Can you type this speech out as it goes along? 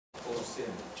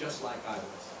just like I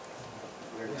was.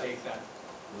 We're to take that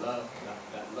love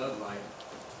light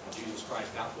of Jesus Christ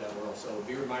out to that world. So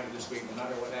be reminded this week, no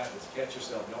matter what happens, catch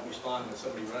yourself. Don't respond when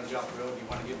somebody runs you off the road and you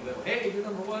want to give them a little, hey, you're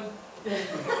number one.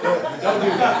 Don't do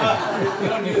that.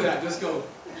 Don't do that. Just go,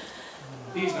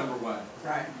 he's number one.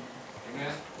 Right.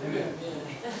 Amen? Amen.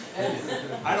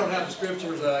 I don't have the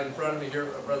scriptures in front of me here,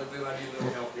 Brother Bill. I need a little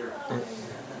help here.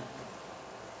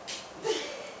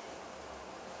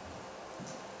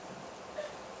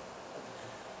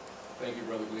 Thank you,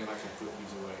 Brother Glenn. I can put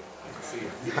these away. I can see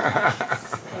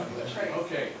them.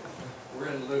 Okay, we're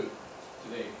in Luke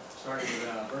today, starting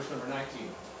with verse number 19.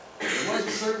 There was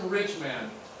a certain rich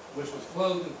man which was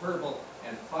clothed in purple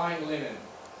and fine linen,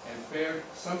 and fared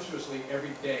sumptuously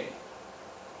every day.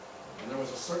 And there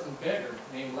was a certain beggar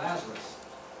named Lazarus,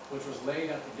 which was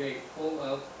laid at the gate full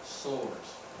of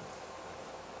sores,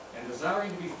 and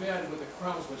desiring to be fed with the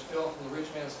crumbs which fell from the rich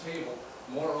man's table.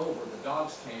 Moreover, the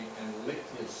dogs came and licked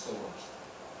his sores.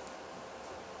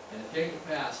 And it came to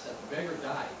pass that the beggar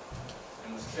died,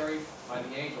 and was carried by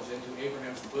the angels into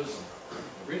Abraham's bosom.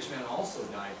 The rich man also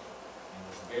died, and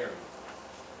was buried.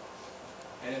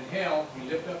 And in hell he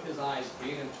lifted up his eyes,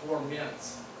 being in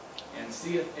torments, and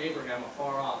seeth Abraham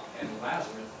afar off, and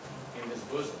Lazarus in his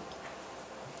bosom.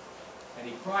 And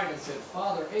he cried and said,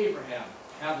 Father Abraham,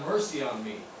 have mercy on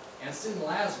me, and send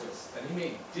Lazarus, that he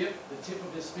may dip the tip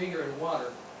of his finger in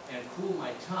water, and cool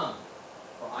my tongue,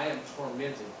 for I am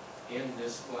tormented in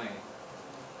this flame.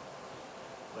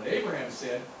 But Abraham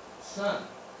said, Son,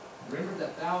 remember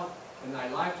that thou in thy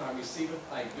lifetime receivest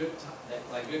thy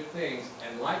good things,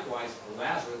 and likewise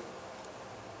Lazarus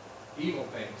evil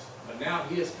things. But now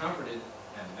he is comforted,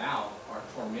 and thou art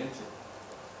tormented.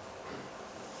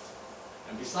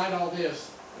 And beside all this,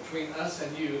 between us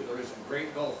and you there is a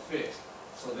great gulf fixed,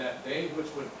 so that they which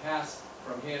would pass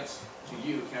from hence to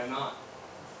you cannot,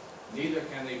 neither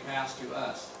can they pass to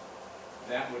us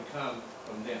that would come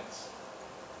from thence.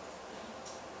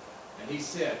 And he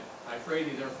said, I pray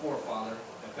thee therefore, Father,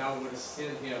 that thou wouldest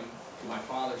send him to my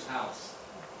father's house.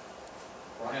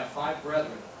 For I have 5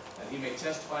 brethren, that he may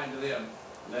testify unto them,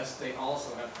 lest they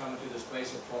also have come into this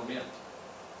place of torment.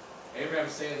 Abraham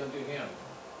saith unto him,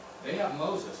 They have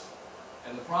Moses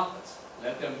and the prophets,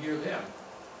 let them hear them.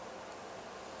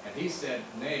 And he said,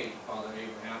 Nay, Father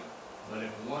Abraham, but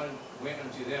if one went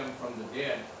unto them from the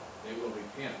dead, they will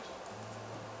repent.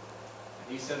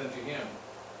 And he said unto him,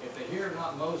 If they hear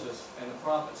not Moses and the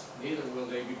prophets, neither will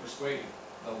they be persuaded,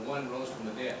 though one rose from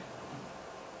the dead.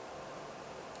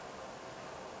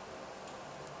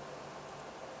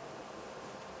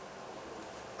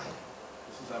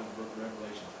 This is out of the book of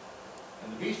Revelation.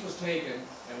 And the beast was taken,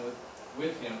 and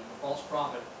with him a false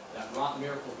prophet that wrought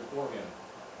miracles before him,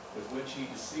 with which he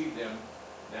deceived them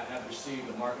that had received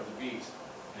the mark of the beast,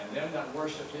 and them that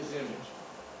worshipped his image.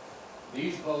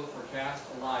 These both were cast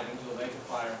alive into the lake of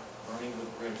fire, burning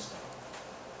with brimstone.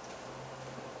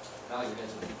 Bow your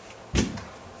heads with me.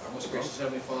 Our most gracious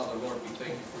Heavenly Father, Lord, we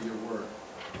thank you for your word.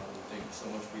 Father, we thank you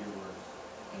so much for your word.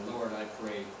 And Lord, I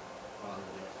pray, Father,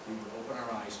 that we would open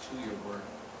our eyes to your word,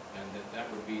 and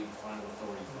that would be the final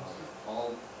authority, Father.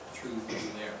 All truth is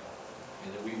there.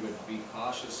 And that we would be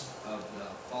cautious of the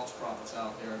false prophets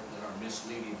out there that are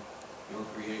misleading your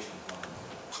creation, Father.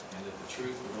 And that the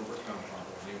truth would overcome, Father.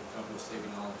 And they would come to a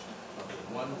saving knowledge of the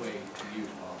one way to you,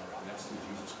 Father, and that's through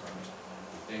Jesus Christ.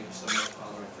 We thank you so much,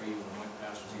 Father. I pray you would anoint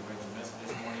pastors who bring the message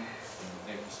this morning. And we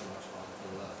thank you so much, Father, for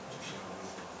the love that you share with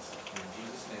us. In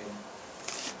Jesus' name,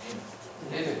 amen.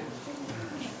 Amen.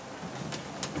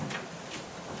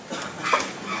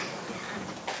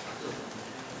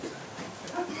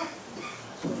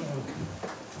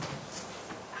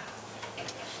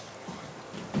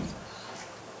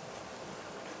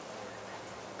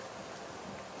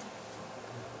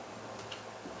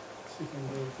 See if we can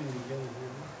get everything together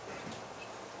here.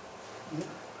 Yep.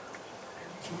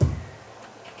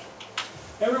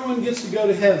 Everyone gets to go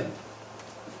to heaven,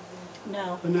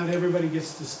 No. but not everybody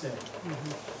gets to stay.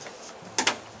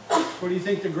 Where do you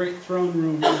think the great throne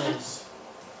room is?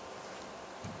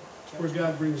 Where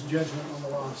God brings judgment on the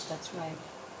lost. That's right.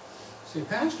 Say,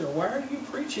 Pastor, why are you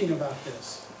preaching about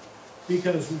this?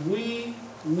 Because we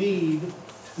need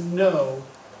to know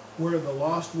where the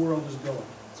lost world is going.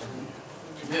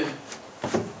 Amen.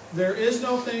 There is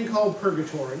no thing called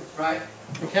purgatory. Right.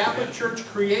 The Catholic Church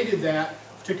created that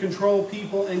to control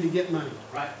people and to get money.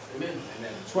 Right. Amen.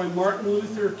 Amen. That's why Martin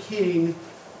Luther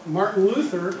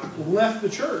left the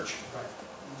church.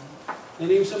 Right. They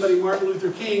named somebody Martin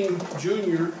Luther King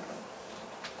Jr.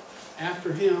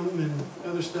 after him and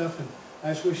other stuff, and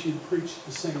I just wish he'd preached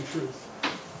the same truth.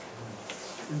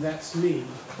 And that's me.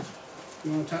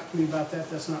 You want to talk to me about that?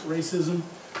 That's not racism.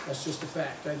 That's just a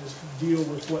fact. I just deal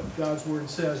with what God's Word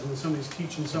says. When somebody's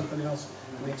teaching something else,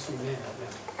 it makes me mad.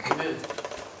 Amen.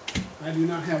 I do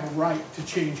not have a right to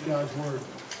change God's Word,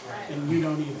 and you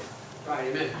don't either. Right,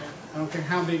 amen. I don't care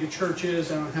how big a church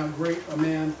is, I don't know how great a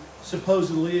man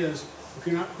supposedly is. If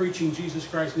you're not preaching Jesus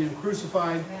Christ and Him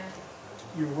crucified,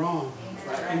 you're wrong.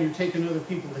 And you're taking other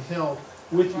people to hell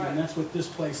with you, and that's what this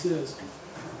place is.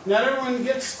 Not everyone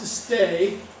gets to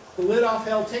stay. The lid off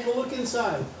hell. Take a look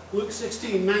inside. Luke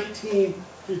 16, 19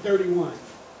 through 31.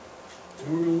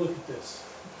 And we're going to look at this.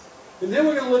 And then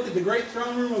we're going to look at the great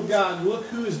throne room of God and look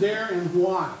who is there and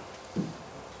why.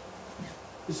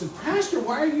 He said, Pastor,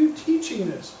 why are you teaching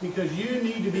this? Because you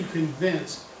need to be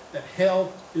convinced that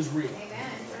hell is real.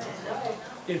 Amen.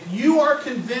 If you are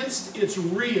convinced it's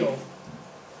real,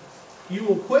 you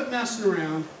will quit messing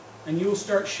around and you will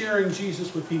start sharing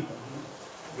Jesus with people.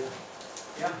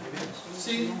 Yeah, amen.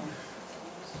 See,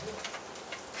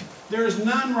 there is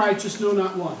none righteous, no,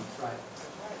 not one. Right.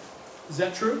 Is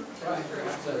that true? Right.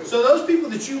 So those people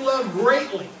that you love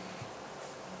greatly,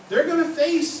 they're going to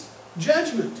face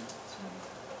judgment.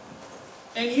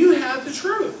 And you have the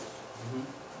truth.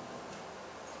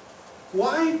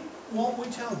 Why won't we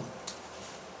tell them?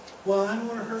 Well, I don't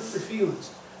want to hurt their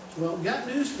feelings. Well, got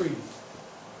news for you.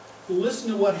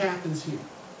 Listen to what happens here.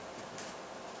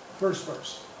 First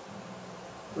verse.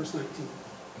 Verse 19.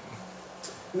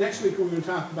 Next week we're going to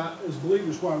talk about, as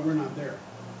believers, why we're not there.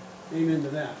 Amen to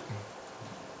that.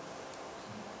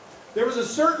 There was a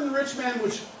certain rich man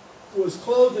which was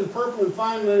clothed in purple and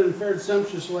fine linen and fared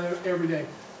sumptuously every day.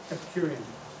 Epicurean.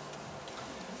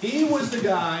 He was the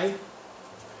guy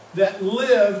that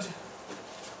lived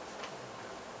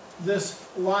this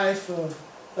life of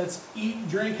let's eat,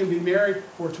 drink, and be merry,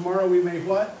 for tomorrow we may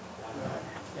what?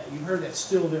 Yeah, you heard that,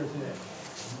 still there today.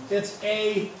 It's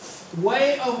a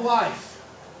way of life.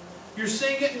 You're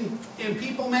seeing it in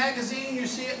People magazine, you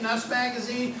see it in Us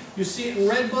magazine, you see it in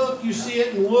Red Book, you see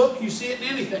it in Look, you see it in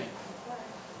anything.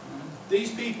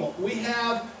 These people. We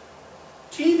have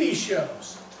TV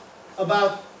shows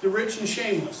about the rich and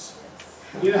shameless.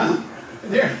 You know?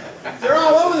 They're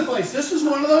all over the place. This is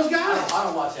one of those guys. I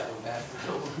don't watch that one, Pastor.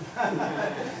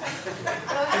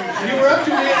 You were up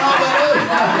to me and all that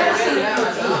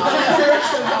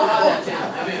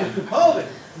other. Hold it.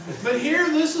 But here,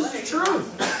 this is the truth.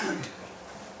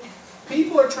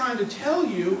 People are trying to tell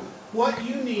you what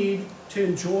you need to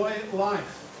enjoy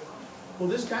life. Well,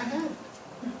 this guy had it.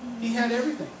 He had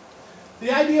everything. The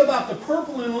idea about the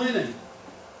purple and linen.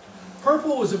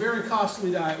 Purple was a very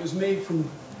costly dye. It was made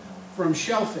from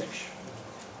shellfish.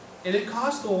 And it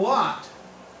cost a lot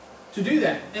to do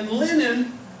that. And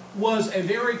linen was a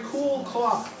very cool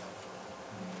cloth.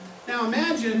 Now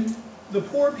imagine the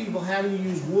poor people having to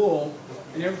use wool,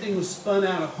 and everything was spun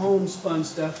out of homespun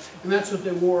stuff, and that's what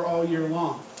they wore all year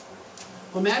long.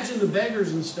 Well, imagine the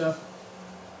beggars and stuff.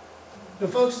 Now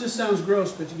folks, this sounds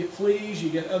gross, but you get fleas, you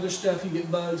get other stuff, you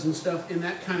get bugs and stuff in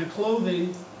that kind of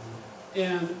clothing,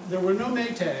 and there were no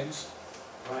Maytags.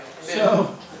 Right.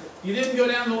 So you didn't go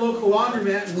down to the local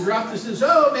laundromat and drop this and say,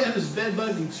 oh man, this Bed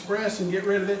Bug Express, and get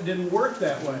rid of it. It didn't work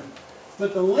that way.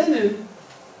 But the linen,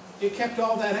 it kept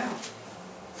all that out.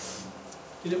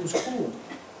 And it was cool.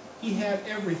 He had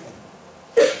everything.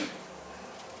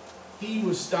 He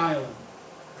was styling.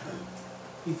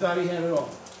 He thought he had it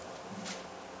all.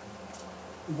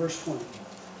 In verse 20.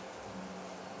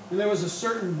 And there was a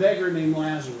certain beggar named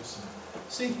Lazarus.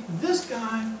 See, this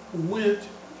guy went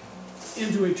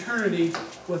into eternity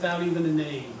without even a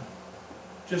name.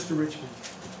 Just a rich man.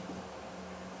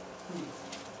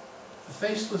 A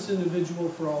faceless individual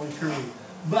for all eternity.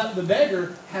 But the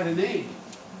beggar had a name.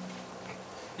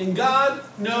 And God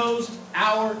knows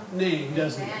our name,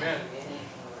 doesn't He? Amen.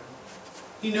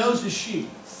 He knows His sheep.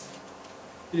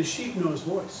 And His sheep know His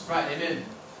voice. Right, amen.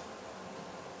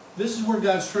 This is where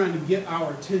God's trying to get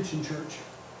our attention, church.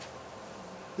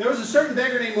 There was a certain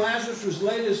beggar named Lazarus who was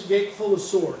laid at his gate full of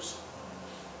sores.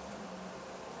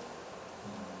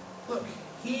 Look,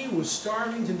 he was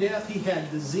starving to death. He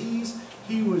had disease.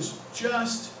 He was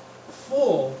just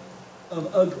full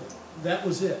of ugly. That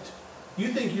was it. You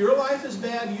think your life is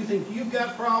bad? You think you've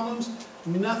got problems?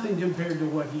 Nothing compared to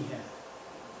what he had.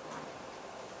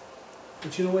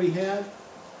 But you know what he had?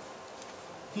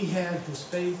 He had his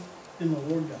faith in the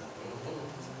Lord God.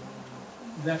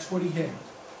 That's what he had.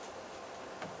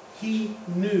 He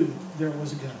knew there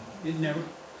was a God. It never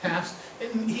passed.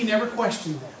 He never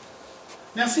questioned that.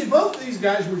 Now see, both of these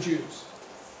guys were Jews.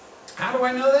 How do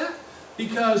I know that?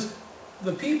 Because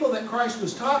the people that Christ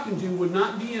was talking to would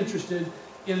not be interested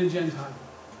in a Gentile.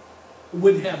 It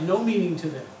would have no meaning to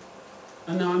them.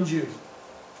 A non-Jew.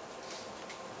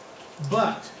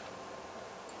 But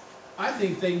I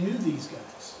think they knew these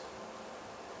guys.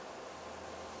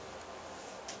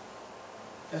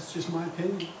 That's just my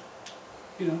opinion.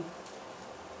 You know,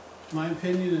 my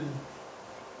opinion,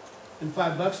 and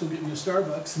 $5 will get me a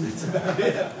Starbucks, and that's about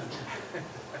it.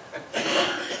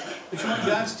 But you know,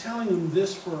 God's telling them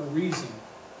this for a reason.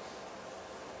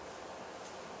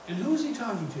 And who was he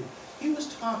talking to? He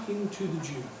was talking to the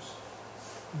Jews.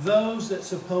 Those that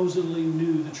supposedly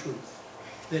knew the truth.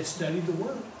 That studied the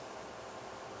Word.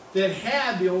 That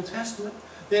had the Old Testament.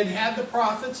 That had the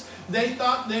prophets. They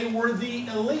thought they were the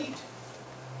elite.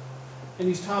 And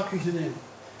he's talking to them.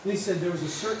 And he said there was a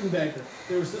certain beggar.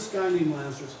 There was this guy named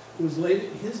Lazarus who was laid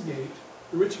at his gate,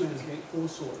 the rich man's gate, full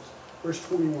of sores. Verse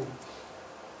 21.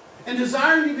 And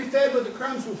desiring to be fed with the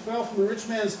crumbs which fell from the rich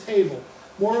man's table.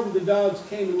 Moreover, the dogs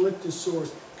came and licked his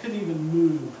sores. Couldn't even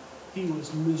move. He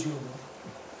was miserable.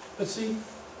 But see,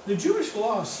 the Jewish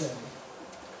law said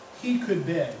he could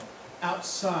beg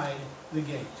outside the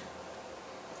gate.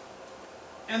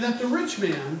 And that the rich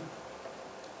man,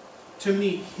 to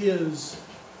meet his...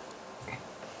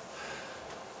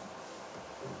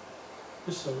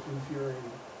 This is so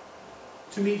infuriating.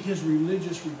 To meet his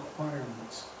religious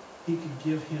requirements, he could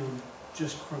give him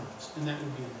just crumbs, and that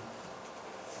would be enough.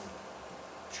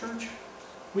 Church,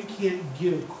 we can't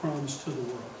give crumbs to the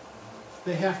world.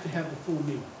 They have to have the full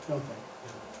meal, don't they?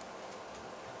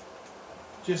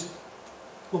 Just,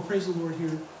 well, praise the Lord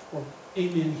here, or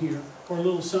amen here, or a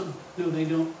little something. No, they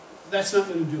don't. That's not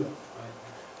going to do it.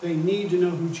 They need to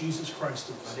know who Jesus Christ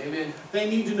is. Amen. They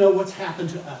need to know what's happened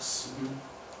to us.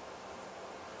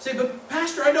 Say, but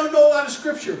Pastor, I don't know a lot of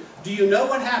Scripture. Do you know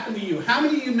what happened to you? How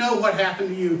many of you know what happened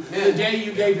to you the day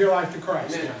you gave your life to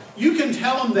Christ? Amen. You can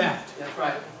tell them that. That's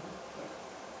right.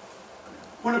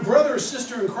 When a brother or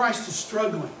sister in Christ is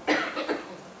struggling,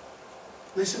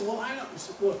 they say, well, I don't. I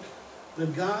said, look, the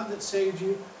God that saved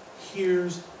you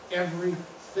hears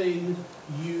everything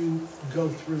you go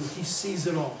through. He sees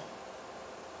it all.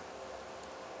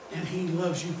 And He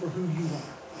loves you for who you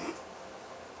are.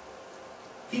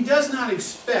 He does not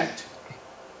expect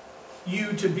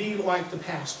you to be like the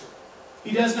pastor.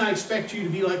 He does not expect you to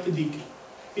be like the deacon.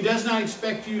 He does not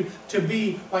expect you to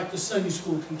be like the Sunday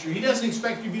school teacher. He doesn't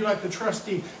expect you to be like the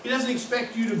trustee. He doesn't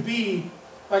expect you to be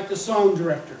like the song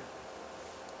director.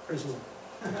 Praise the Lord.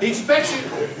 He expects you.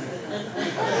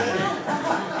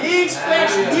 He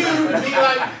expects you to be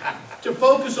like, to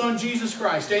focus on Jesus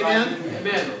Christ. Amen?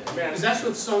 Amen. Because that's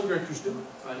what the song director's doing.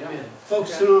 Amen.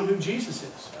 Focusing on who Jesus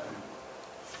is.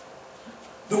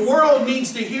 The world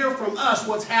needs to hear from us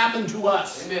what's happened to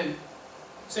us. Amen.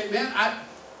 Say, man,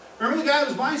 remember the guy that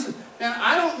was blind? He said, man,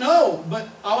 I don't know, but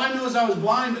all I know is I was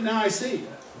blind, but now I see.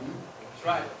 That's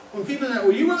right. When people say,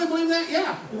 well, you really believe that?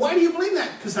 Yeah. Why do you believe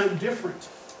that? Because I'm different.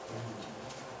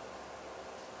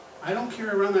 I don't carry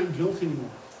around that guilt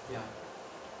anymore. Yeah.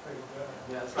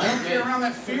 Yeah, that's right. I don't carry around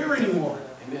that fear anymore.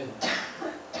 Amen.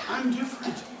 I'm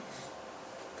different.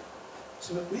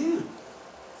 So, but man,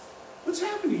 what's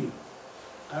happened to you?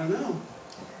 I don't know.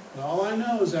 But all I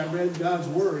know is I read God's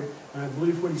Word, and I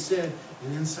believe what He said,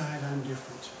 and inside I'm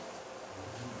different.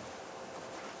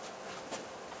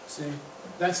 See,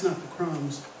 that's not the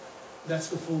crumbs. That's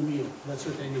the full meal. That's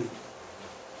what they need.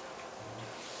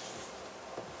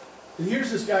 And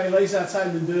here's this guy, he lays outside,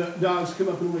 and the dogs come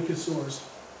up and lick his sores.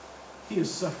 He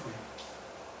is suffering.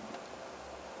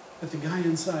 But the guy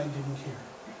inside didn't care.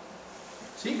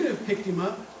 So he could have picked him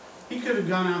up. He could have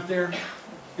gone out there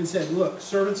and said, look,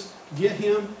 servants, get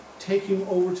him, take him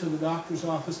over to the doctor's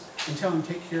office, and tell him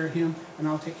to take care of him, and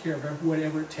I'll take care of him,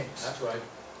 whatever it takes. That's right.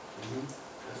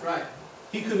 That's right.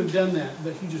 He could have done that,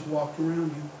 but he just walked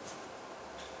around him.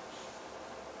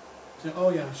 Said, oh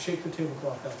yeah, shake the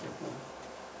tablecloth out there for him.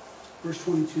 Verse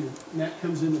 22, and that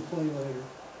comes into play later.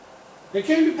 It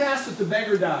came to pass that the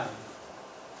beggar died.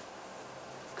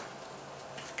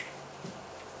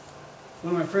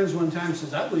 One of my friends one time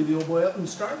says, I believe the old boy up and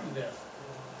starved to death.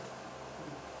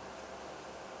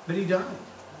 But he died.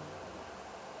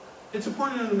 It's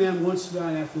appointed unto man once to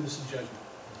die, after this is judgment.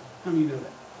 How many know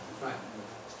that? That's right.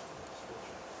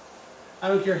 I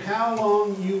don't care how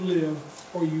long you live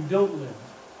or you don't live,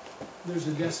 there's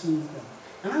a destiny with God.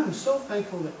 And I'm so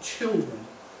thankful that children,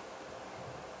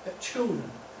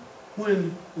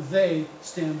 when they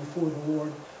stand before the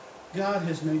Lord, God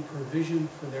has made provision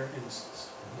for their innocence.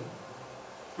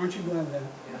 Aren't you glad of that?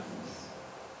 Yeah.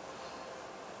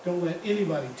 Don't let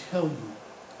anybody tell you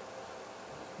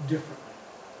differently.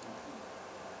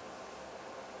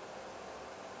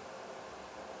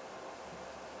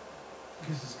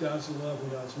 Because it's God's love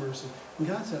and God's mercy. And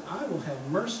God said, I will have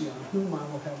mercy on whom I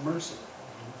will have mercy.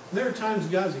 And there are times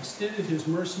God's extended His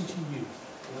mercy to you.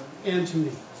 and to me.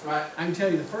 That's right. I can tell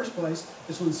you the first place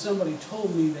is when somebody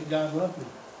told me that God loved me.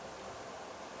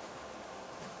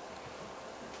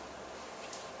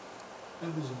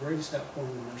 That was the greatest outpouring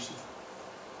of mercy.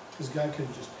 Because God could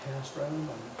have just passed right on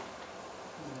by me.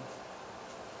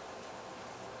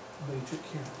 But He took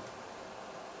care of it.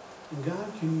 And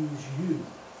God can use you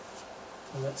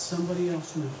to let somebody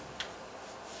else know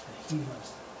that He loves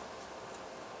them.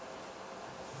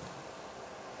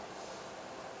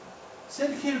 Said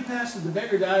it came to pass that the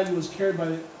beggar died and was carried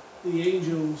by the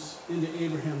angels into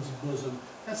Abraham's bosom.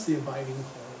 That's the abiding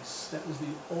place. That was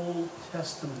the Old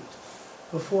Testament.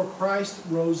 Before Christ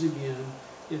rose again,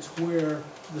 it's where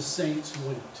the saints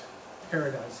went.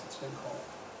 Paradise, it's been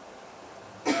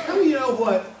called. How do you know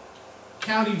what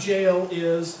county jail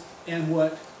is and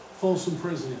what Folsom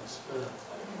Prison is?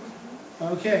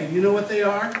 Okay, you know what they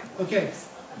are? Okay,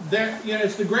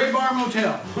 it's the Gray Bar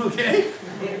Motel, okay?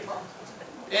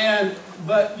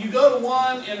 But you go to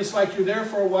one and it's like you're there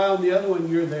for a while, and the other one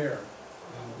you're there.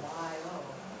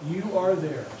 You are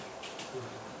there.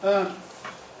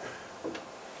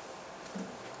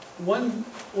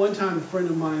 One time a friend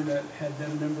of mine that had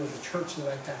been a member of the church that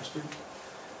I pastored,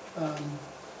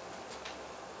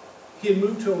 he had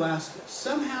moved to Alaska.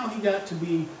 Somehow he got to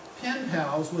be pen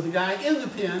pals with a guy in the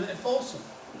pen at Folsom.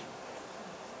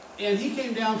 And he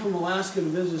came down from Alaska to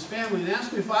visit his family and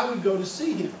asked me if I would go to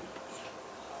see him.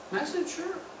 And I said,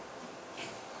 sure.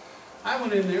 I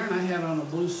went in there and I had on a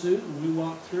blue suit and we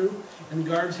walked through and the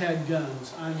guards had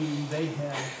guns. I mean, they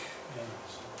had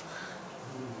guns.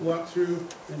 Walked through,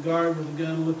 the guard with a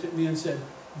gun looked at me and said,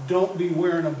 don't be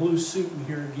wearing a blue suit in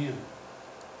here again.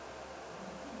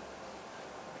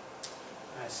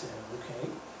 I said, okay.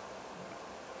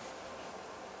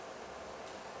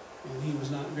 And he was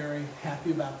not very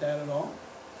happy about that at all.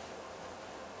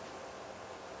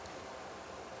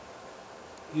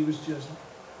 He was just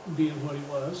being what he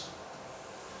was.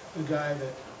 A guy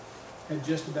that had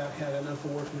just about had enough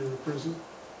of working in a prison.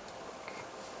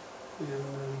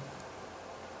 And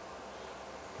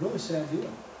really sad deal.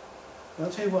 But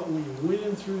I'll tell you what, when you went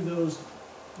in through those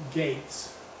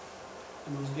gates,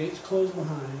 and those gates closed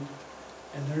behind,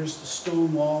 and there's the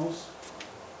stone walls,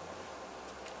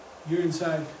 you're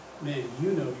inside, man,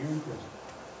 you know you're in prison.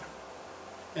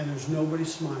 And there's nobody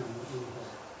smiling at you.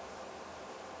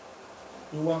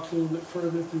 We walked a little bit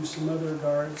further through some other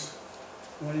guards,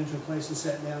 went into a place and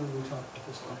sat down and we talked with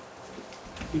this guy.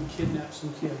 He'd kidnapped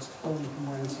some kids, hold them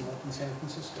from ransom up in San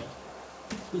Francisco.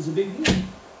 It was a big deal.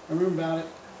 I remember about it,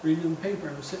 reading in the paper,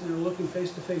 and I was sitting there looking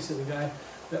face to face at a guy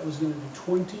that was going to do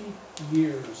 20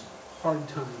 years hard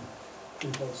time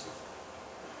in Folsom.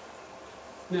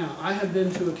 Now, I have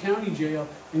been to a county jail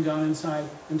and gone inside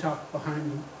and talked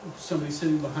behind somebody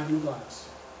sitting behind the glass.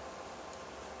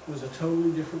 It was a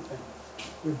totally different thing.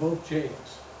 They're both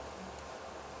jails.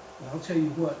 But I'll tell you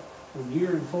what, when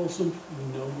you're in Folsom, you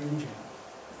know you're in jail.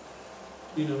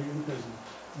 You know you're in prison.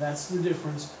 That's the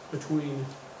difference between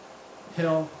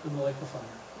hell and the lake of fire.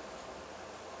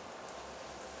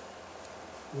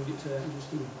 We'll get to that in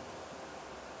just a minute.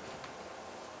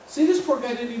 See, this poor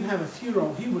guy didn't even have a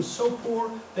funeral. He was so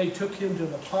poor, they took him to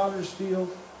the potter's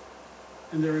field,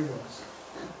 and there he was.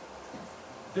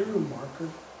 There was no marker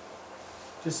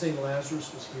to say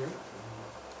Lazarus was here.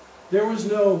 There was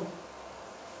no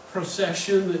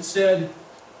procession that said,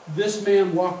 this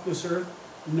man walked this earth.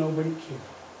 Nobody cared.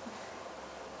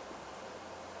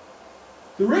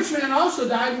 The rich man also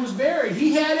died and was buried.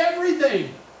 He had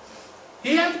everything.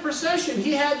 He had the procession.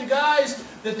 He had the guys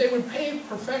that they would pay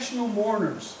professional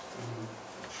mourners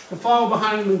to follow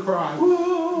behind him and cry.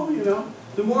 Woo, you know.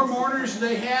 The more mourners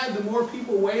they had, the more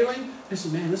people wailing. They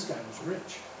said, man, this guy was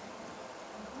rich.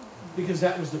 Because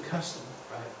that was the custom.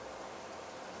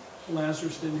 Right.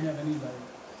 Lazarus didn't have anybody.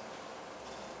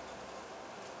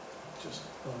 Just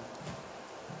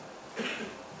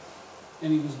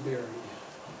and he was buried.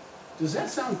 Does that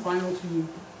sound final to you?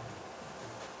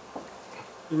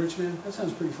 The rich man? That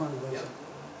sounds pretty final, doesn't it?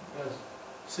 Yes.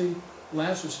 See,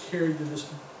 Lazarus carried to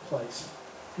this place.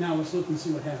 Now let's look and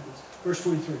see what happens. Verse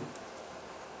 23.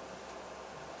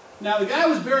 Now the guy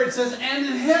was buried, it says, and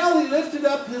in hell he lifted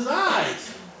up his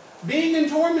eyes. Being in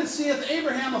torment seeth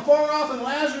Abraham afar off and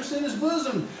Lazarus in his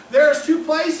bosom. There's two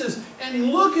places.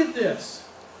 And look at this.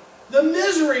 The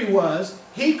misery was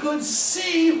he could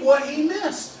see what he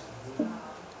missed.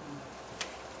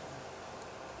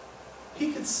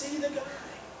 He could see the guy.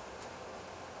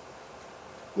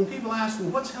 When people ask, well,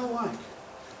 what's hell like?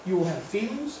 You will have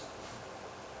feelings.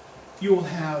 You will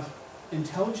have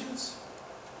intelligence.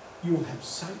 You will have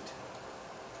sight.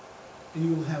 And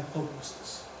you will have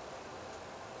hopelessness.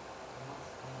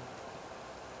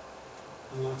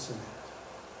 And lots of that.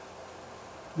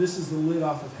 This is the lid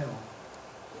off of hell.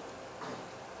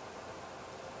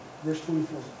 Verse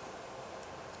 24.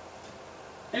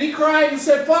 And he cried and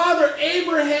said, Father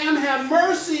Abraham, have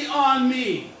mercy on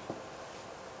me.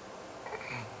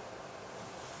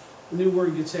 A new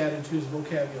word gets added to his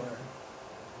vocabulary.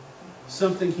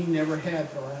 Something he never had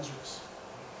for Lazarus.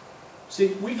 See,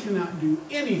 we cannot do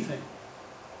anything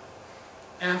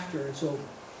after it's over.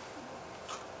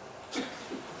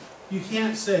 You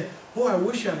can't say, boy, I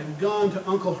wish I'd have gone to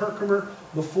Uncle Herkimer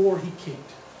before he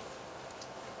kicked.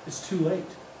 It's too late.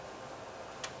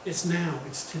 It's now.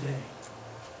 It's today.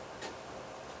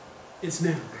 It's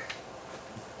now.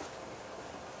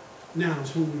 Now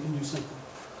is when we can do something.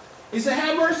 He said,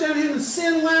 have mercy on him and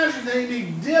send Lazarus that he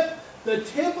may dip the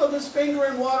tip of his finger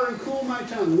in water and cool my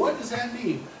tongue. What does that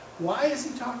mean? Why is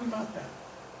he talking about that?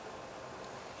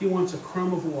 He wants a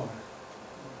crumb of water.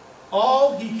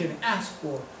 All he can ask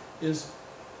for is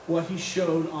what he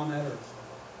showed on that earth.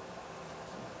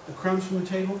 The crumbs from the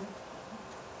table,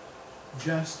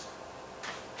 just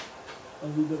a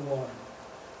little bit of water.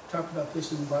 Talked about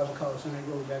this in the Bible college, and I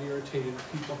really got irritated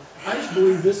with people. I just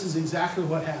believe this is exactly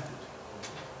what happened.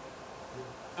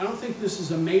 I don't think this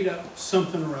is a made-up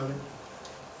something or other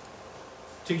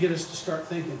to get us to start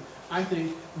thinking. I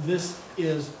think this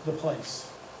is the place.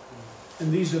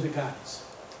 And these are the guys.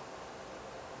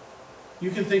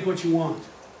 You can think what you want.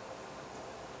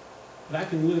 But I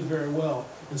can live very well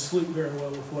and sleep very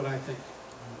well with what I think.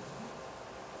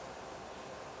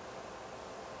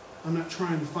 I'm not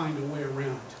trying to find a way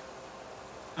around it.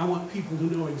 I want people to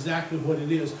know exactly what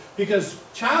it is. Because,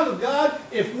 child of God,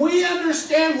 if we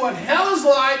understand what hell is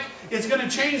like, it's going to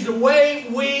change the way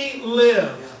we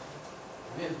live.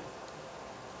 Yeah. Amen.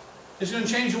 It's going to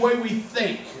change the way we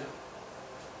think. Yeah.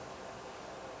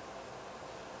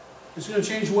 It's going to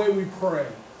change the way we pray.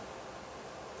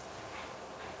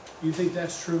 You think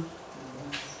that's true?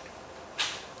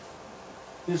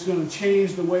 It's going to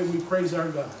change the way we praise our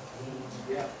God.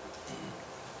 Yeah.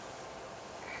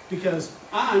 Because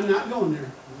I'm not going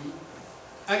there.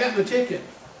 I got my ticket.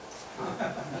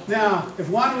 Now, if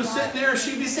one was sitting there,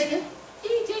 she'd be singing,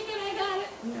 e-ticket, I got it.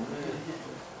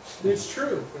 It's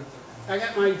true. I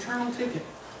got my eternal ticket.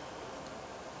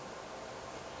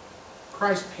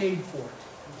 Christ paid for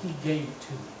it. He gave it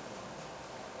to me.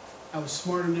 I was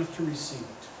smart enough to receive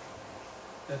it.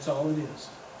 That's all it is.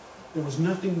 There was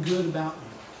nothing good about me.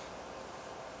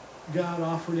 God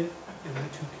offered it, and I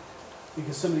took it.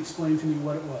 Because somebody explained to me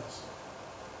what it was.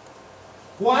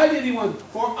 Why did he want it?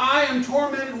 For I am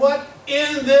tormented, what?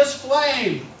 In this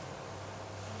flame.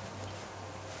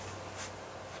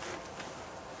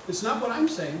 It's not what I'm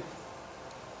saying.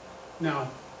 Now,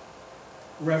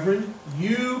 Reverend,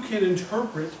 you can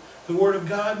interpret the Word of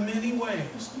God many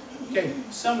ways. Okay,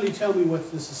 somebody tell me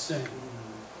what this is saying.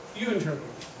 You interpret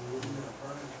it.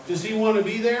 Does he want to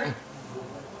be there?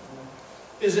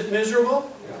 Is it miserable?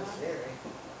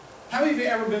 How many of you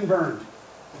have ever been burned?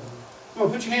 Come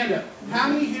on, put your hand up. How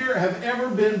many here have ever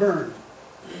been burned?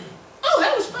 Oh,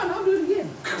 that was fun. I'll do it again.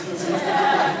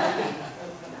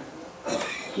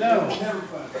 No.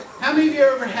 How many of you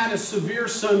ever had a severe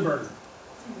sunburn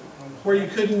where you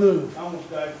couldn't move? I almost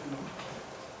died from it.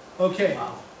 Okay.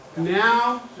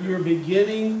 Now you're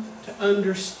beginning to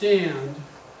understand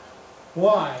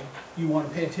why you want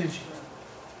to pay attention.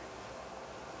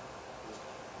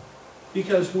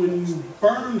 Because when you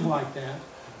burned like that,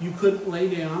 you couldn't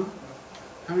lay down.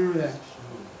 I remember that.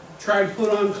 Tried to put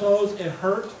on clothes, it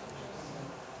hurt.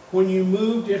 When you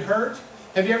moved, it hurt.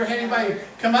 Have you ever had anybody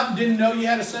come up and didn't know you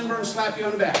had a sunburn and slap you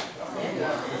on the back?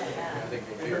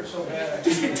 It hurt so bad.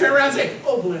 Just turn around and say,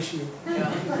 oh, bless you.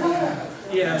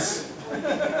 Yes.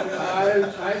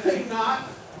 I think not.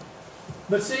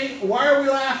 But see, why are we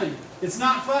laughing? It's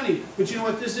not funny. But you know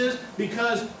what this is?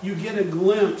 Because you get a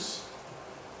glimpse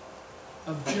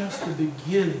of just the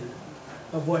beginning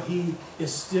of what he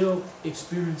is still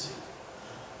experiencing.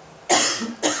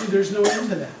 See, there's no end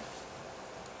to that.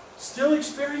 Still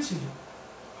experiencing it.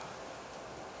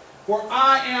 For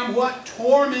I am what?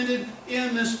 Tormented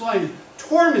in this flame.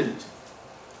 Tormented.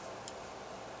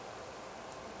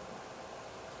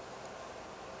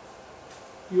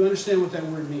 You understand what that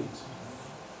word means?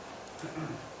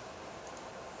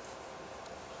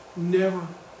 Never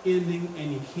ending,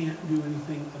 and you can't do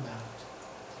anything about it.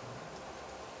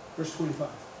 Verse 25.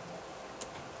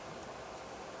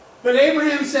 But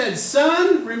Abraham said,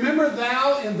 Son, remember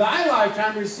thou in thy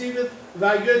lifetime receiveth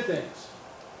thy good things.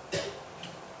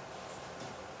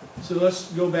 So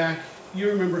let's go back. You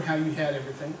remember how you had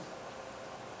everything.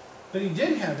 But he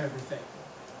did have everything.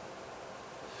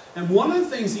 And one of the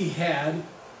things he had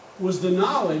was the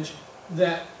knowledge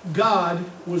that God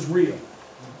was real.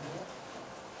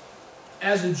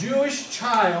 As a Jewish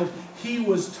child, he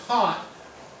was taught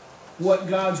what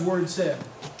God's Word said.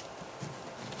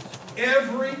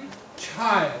 Every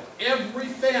child, every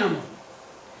family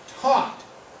taught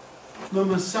the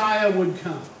Messiah would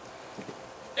come.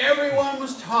 Everyone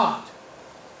was taught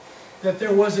that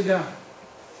there was a God.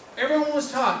 Everyone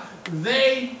was taught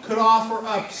they could offer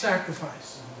up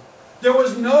sacrifice. There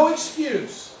was no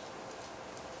excuse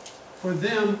for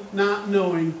them not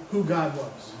knowing who God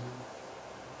was.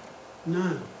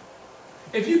 None.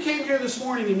 If you came here this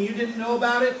morning and you didn't know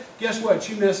about it, guess what?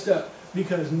 You messed up.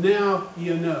 Because now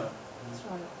you know. That's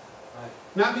right.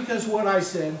 Not because what I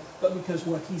said, but because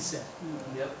what he said.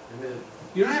 Yep, amen.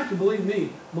 You don't have to believe me.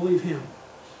 Believe him.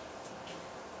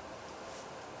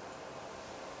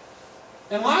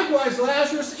 And likewise,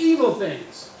 Lazarus, evil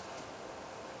things.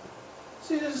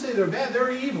 See, it doesn't say they're bad, they're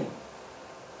evil.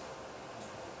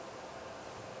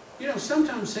 You know,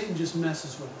 sometimes Satan just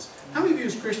messes with us. How many of you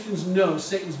as Christians know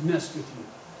Satan's messed with you?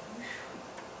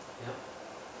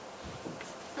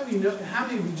 Yep. How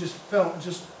many of you just felt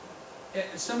just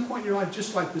at some point in your life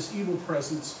just like this evil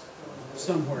presence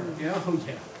somewhere? Yeah? Oh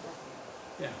yeah.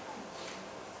 Yeah.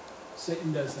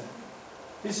 Satan does that.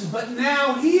 He says, but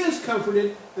now he is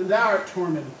comforted and thou art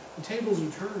tormented. The tables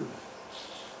are turned.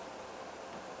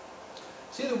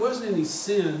 See, there wasn't any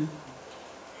sin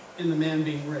in the man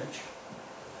being rich.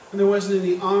 And there wasn't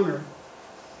any honor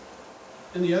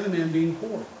in the other man being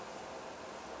poor.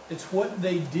 It's what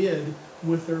they did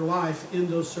with their life in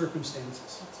those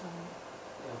circumstances. That's right.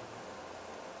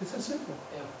 Yeah. It's that simple.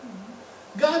 Yeah.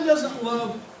 God doesn't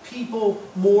love people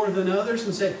more than others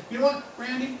and say, you know what,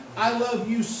 Randy, I love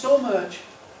you so much,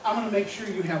 I'm going to make sure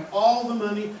you have all the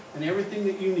money and everything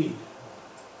that you need.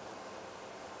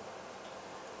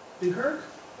 And Kirk,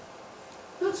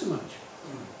 not so much.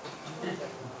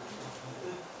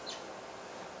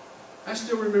 I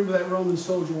still remember that Roman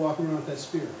soldier walking around with that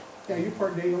spear. Yeah, you're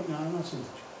part David. No, not so much.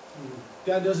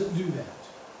 God doesn't do that.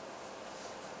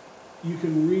 You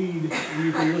can read and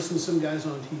you can listen to some guys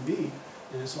on TV,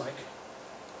 and it's like,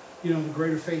 you know, the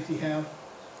greater faith you have,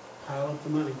 pile up the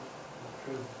money. Not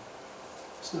true.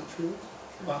 It's not true.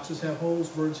 Foxes have holes,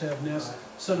 birds have nests.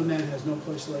 Son of Man has no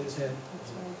place to lay his head.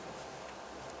 That's right.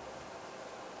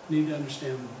 You need to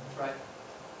understand them. Right.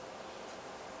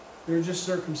 They're just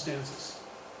circumstances.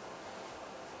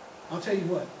 I'll tell you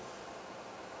what.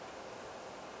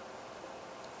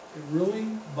 It really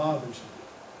bothers me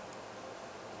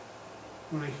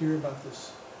when I hear about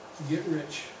this get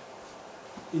rich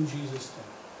in Jesus' time.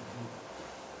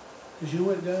 Because you know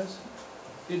what it does?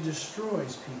 It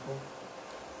destroys people.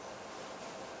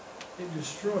 It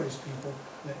destroys people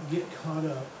that get caught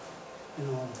up in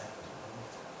all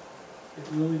that. It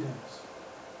really does.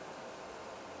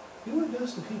 You know what it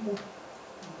does to people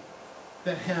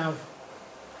that have,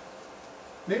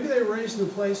 maybe they were raised in a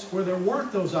place where there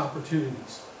weren't those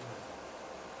opportunities.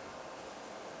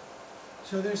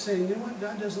 So they're saying, you know what,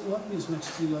 God doesn't love me as much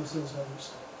as he loves those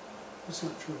others. That's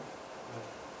not true.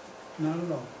 Not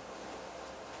at all.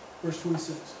 Verse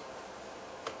 26.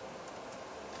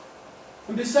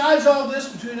 And besides all this,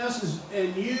 between us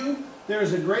and you, there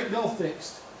is a great gulf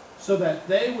fixed, so that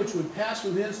they which would pass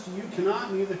from hence to you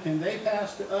cannot, neither can they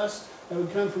pass to us that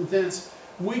would come from thence.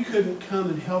 We couldn't come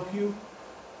and help you,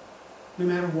 no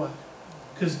matter what.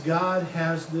 Because God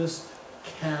has this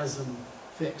chasm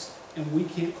fixed. And we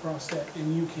can't cross that,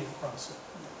 and you can't cross it.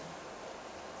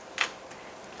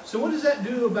 So what does that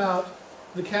do about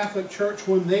the Catholic Church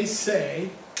when they say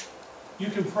you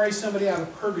can pray somebody out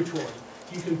of purgatory?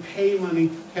 You can pay money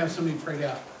to have somebody prayed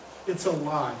out. It's a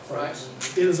lie, folks.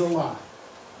 Right. It is a lie.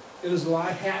 It is a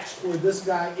lie hatched where this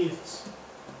guy is.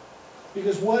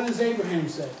 Because what does Abraham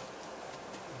say?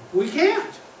 We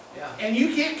can't. Yeah. And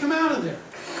you can't come out of there.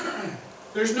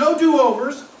 There's no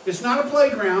do-overs. It's not a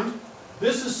playground.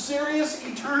 This is serious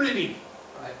eternity.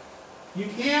 Right. You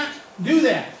can't do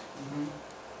that.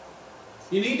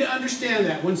 You need to understand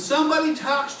that. When somebody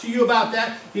talks to you about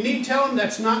that, you need to tell them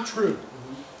that's not true.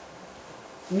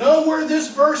 Know where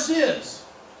this verse is.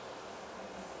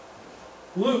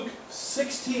 Luke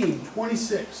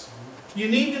 16:26. You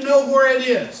need to know where it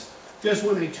is. Because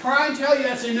when they try and tell you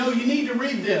that, say, no, you need to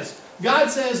read this. God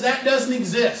says that doesn't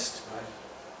exist. Right.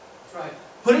 That's right.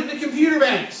 Put it in the computer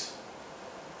banks.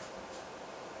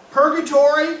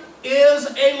 Purgatory is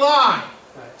a lie.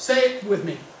 Right. Say it with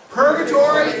me.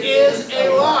 Purgatory is a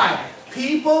lie.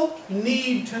 People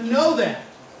need to know that.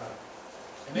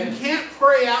 Right. You can't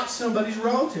pray out somebody's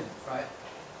relative. Right.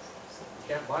 You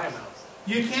can't buy them out.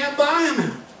 You can't buy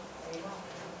them out.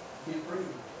 Can't prove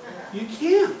it. You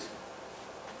can't.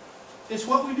 It's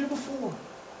what we do before.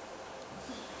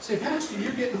 Say, Pastor,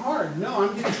 you're getting hard. No,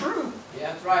 I'm getting true.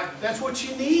 Yeah, that's right. That's what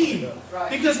you need. That's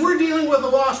right. Because we're dealing with a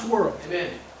lost world.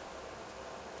 Amen.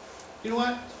 You know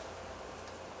what?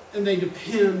 And they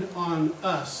depend on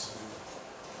us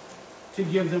to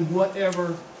give them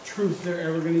whatever truth they're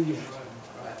ever going to get.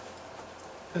 Right.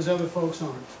 Because other folks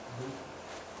aren't.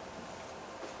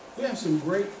 We have some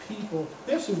great people.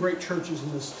 We have some great churches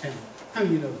in this town. How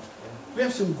do you know that? We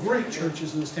have some great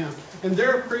churches in this town. And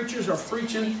their preachers are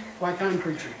preaching like I'm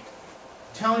preaching.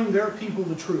 Telling their people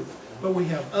the truth. But we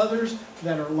have others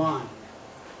that are lying.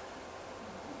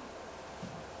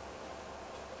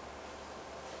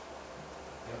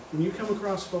 When you come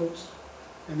across folks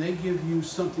and they give you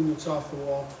something that's off the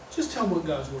wall, just tell them what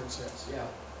God's Word says. Yeah.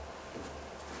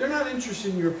 They're not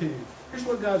interested in your opinion. Here's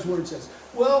what God's Word says.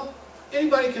 Well,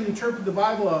 anybody can interpret the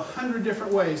Bible 100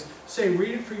 different ways. Say,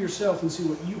 read it for yourself and see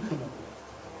what you come up with.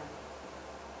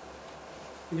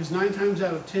 Because 9 times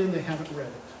out of 10, they haven't read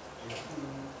it.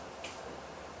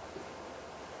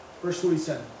 Verse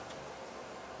 27.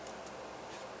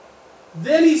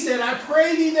 Then he said, I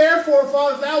pray thee therefore,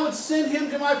 Father, if thou wouldst send him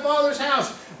to my father's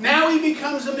house. Now he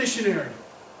becomes a missionary.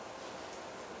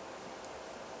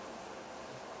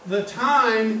 The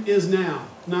time is now,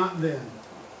 not then.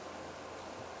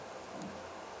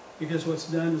 Because what's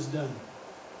done is done.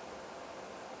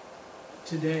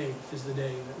 Today is the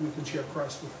day that we can share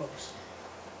Christ with folks.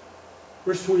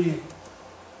 Verse 28.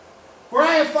 For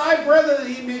I have 5 brethren that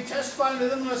he may testify to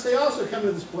them, unless they also come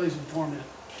to this place of torment.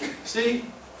 See?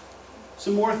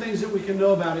 Some more things that we can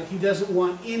know about it. He doesn't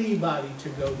want anybody to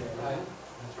go there. Right.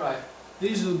 That's right.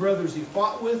 These are the brothers he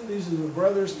fought with. These are the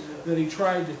brothers that he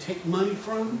tried to take money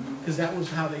from, because that was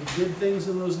how they did things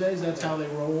in those days. That's how they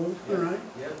rolled. All right?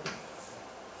 Yep.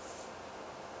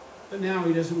 But now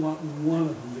he doesn't want one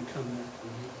of them to come there.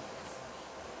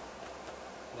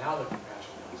 Now the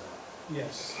compassion comes out.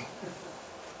 Yes.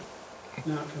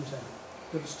 Now it comes out.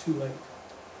 But it's too late.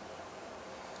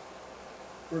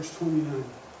 Verse 29.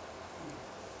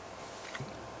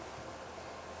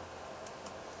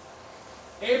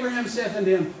 Abraham saith unto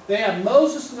him, they have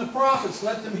Moses and the prophets,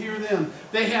 let them hear them.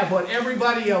 They have what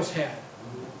everybody else had.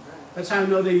 That's how I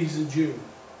know that he's a Jew.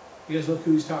 You guys look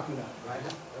who he's talking about. Right.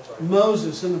 That's right.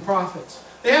 Moses and the prophets.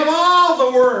 They have all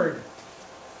the word.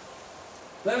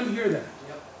 Let them hear that.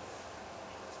 Yep.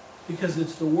 Because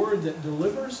it's the word that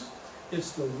delivers.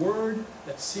 It's the word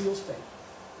that seals faith.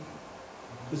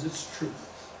 Because it's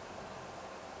truth.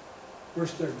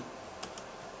 Verse 30.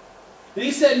 And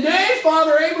he said, Nay,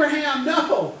 Father Abraham,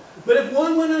 no. But if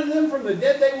one went unto them from the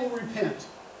dead, they will repent.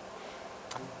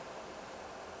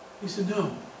 He said,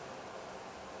 no.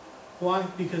 Why?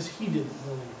 Because he didn't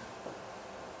believe.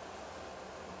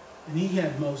 And he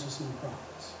had Moses and the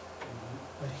prophets.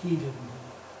 But he didn't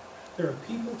believe. There are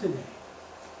people today,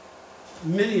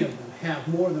 many of them have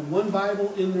more than one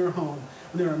Bible in their home.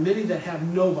 And there are many that have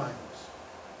no Bibles.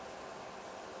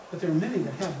 But there are many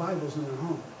that have Bibles in their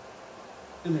home.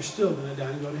 And they're still going to die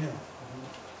and go to hell.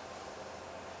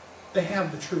 They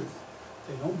have the truth.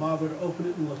 They don't bother to open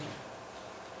it and look at it.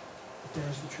 But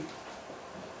there's the truth.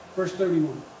 Verse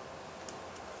 31.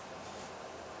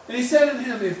 And he said unto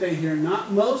him, if they hear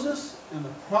not Moses and the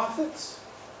prophets,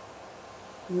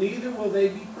 neither will they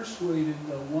be persuaded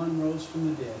though one rose from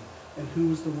the dead. And who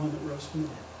was the one that rose from the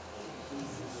dead?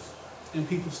 And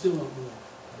people still don't believe.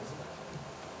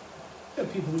 You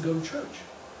have people that go to church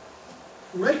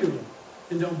regularly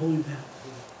and don't believe that.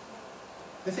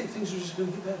 They think things are just going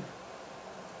to get better.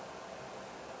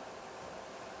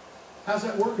 How's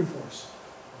that working for us?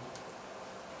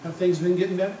 Have things been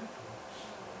getting better?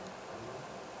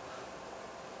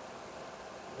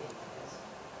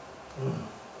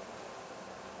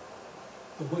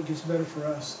 But what gets better for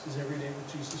us is every day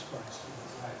with Jesus Christ.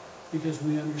 Because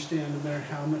we understand no matter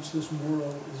how much this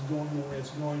world is going the way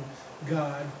it's going,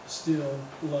 God still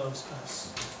loves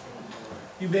us.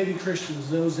 You baby Christians,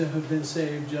 those that have been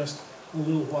saved just a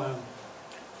little while,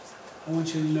 I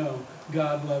want you to know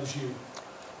God loves you.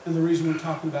 And the reason we're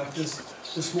talking about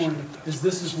this morning is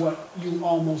this is what you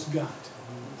almost got.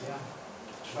 Yeah.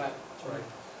 Right. That's right.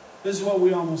 This is what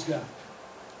we almost got.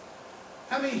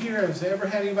 How many here has ever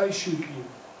had anybody shoot at you?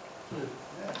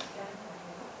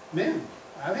 Man,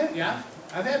 I've had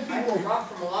I people. was rock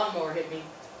from a lawnmower hit me.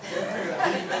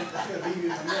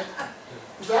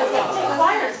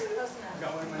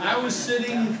 I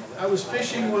was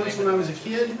fishing once when I was a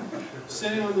kid,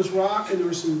 sitting on this rock, and there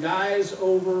were some guys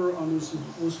over on this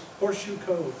Horseshoe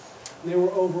Cove. And they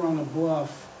were over on a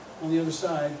bluff on the other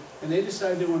side, and they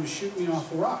decided they wanted to shoot me off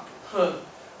the rock.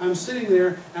 I'm sitting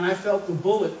there, and I felt the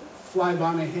bullet fly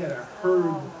by my head. I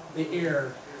heard the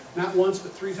air. Not once,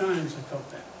 but 3 times I felt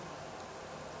that.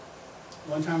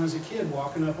 One time as a kid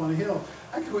walking up on a hill,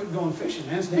 I quit going fishing,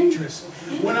 man, it's dangerous.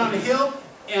 Went on a hill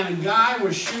and a guy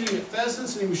was shooting at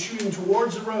pheasants and he was shooting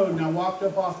towards the road, and I walked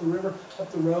up off the river,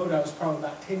 up the road. I was probably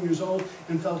about 10 years old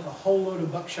and felt a whole load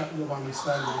of buckshot go by my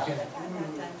side of my head.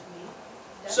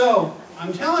 So,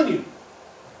 I'm telling you,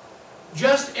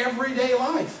 just everyday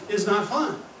life is not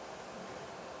fun.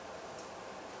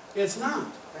 It's not.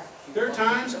 There are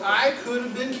times I could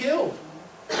have been killed.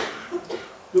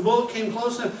 The bullet came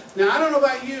close enough. Now, I don't know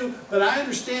about you, but I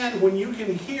understand when you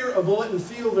can hear a bullet and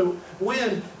feel the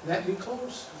wind, that'd be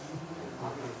close.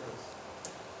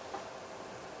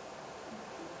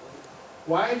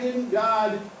 Why didn't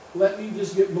God let me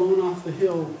just get blown off the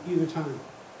hill either time?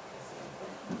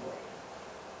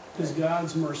 Because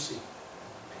God's mercy.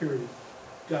 Period.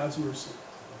 God's mercy.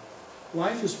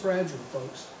 Life is fragile,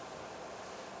 folks.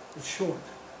 It's short.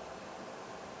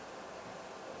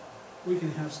 We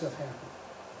can have stuff happen.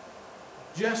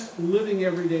 Just living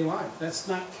everyday life. That's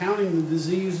not counting the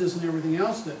diseases and everything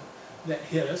else that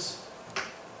hit us.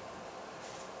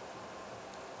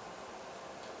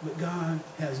 But God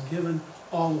has given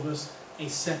all of us a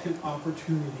second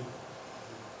opportunity.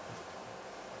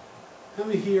 How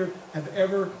many here have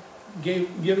ever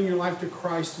given your life to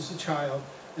Christ as a child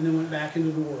and then went back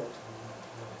into the world?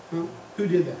 Huh? Who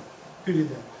did that? Who did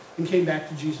that? And came back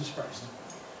to Jesus Christ.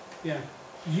 Yeah.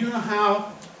 Do you know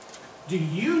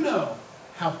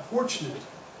how fortunate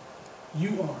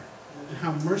you are and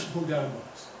how merciful God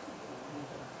was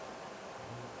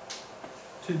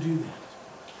to do that?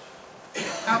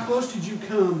 How close did you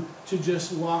come to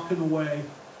just walking away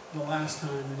the last time,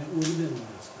 and it would have been the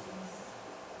last time?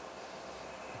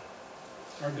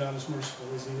 Our God is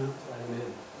merciful, is He not?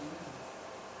 Amen.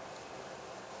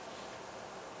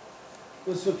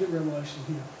 Let's look at Revelation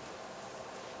here.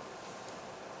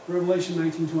 Revelation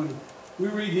 19:20. We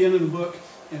read the end of the book,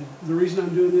 and the reason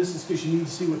I'm doing this is because you need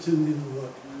to see what's in the end of the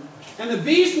book. And the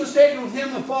beast was taken with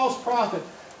him, the false prophet.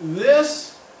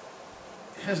 This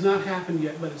has not happened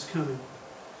yet, but it's coming.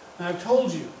 And I've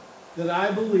told you that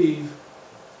I believe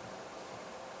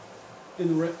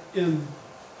in the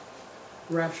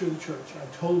rapture of the church.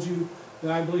 I've told you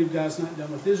that I believe God's not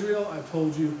done with Israel. I've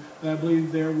told you that I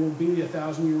believe there will be a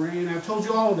 1,000-year reign. I've told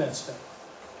you all of that stuff.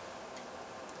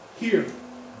 Here.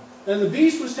 And the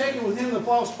beast was taken with him, the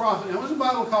false prophet. Now, I was in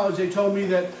Bible college. They told me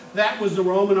that that was the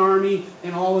Roman army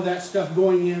and all of that stuff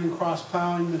going in and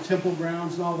cross-plowing the temple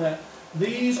grounds and all that.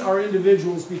 These are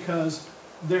individuals because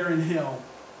they're in hell.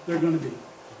 They're going to be.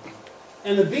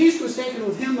 And the beast was taken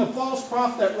with him, the false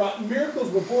prophet that wrought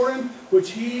miracles before him,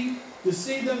 which he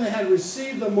deceived them that had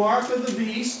received the mark of the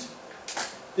beast,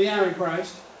 the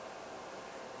Antichrist,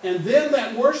 and them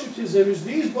that worshipped his image.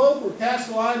 These both were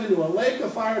cast alive into a lake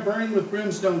of fire burning with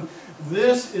brimstone.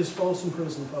 This is Folsom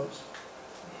Prison, folks.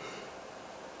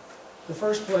 The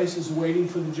first place is waiting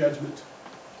for the judgment.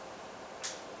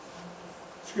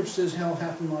 Scripture says hell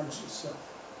hath enlarged itself.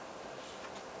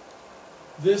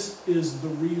 This is the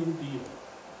real deal.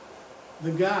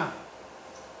 The guy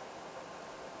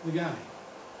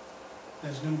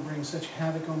that's going to bring such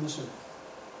havoc on this earth.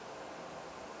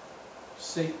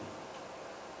 Satan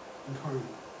incarnate.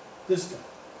 This guy.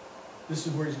 This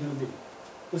is where he's going to be.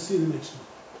 Let's see the next one.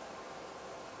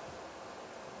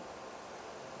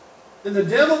 And the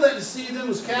devil that deceived them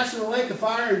was cast in the lake of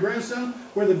fire and brimstone,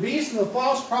 where the beast and the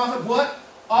false prophet, what?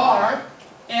 Are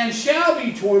and shall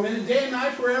be tormented day and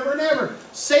night forever and ever.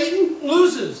 Satan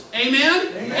loses. Amen?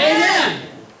 Amen. Amen.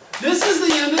 This is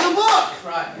the end of the book. That's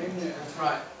right. Amen. That's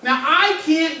right. Now, I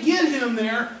can't get him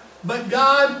there, but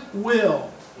God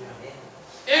will. Yeah.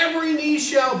 Every knee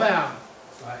shall bow.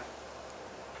 That's right.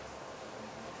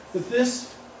 But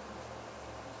this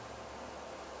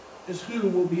is who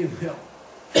will be in hell.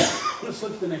 Let's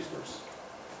look at the next verse.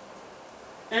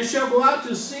 And shall go out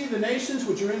to see the nations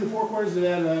which are in the four quarters of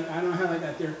that. I don't know how I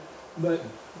got there, but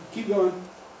keep going.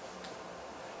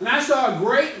 And I saw a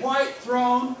great white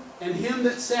throne and him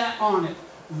that sat on it.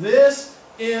 This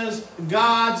is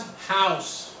God's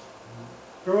house.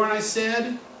 Remember when I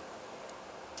said,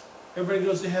 everybody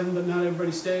goes to heaven, but not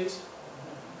everybody stays?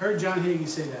 I heard John Hagee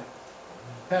say that.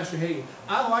 Pastor Hagee.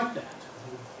 I like that.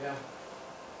 Yeah.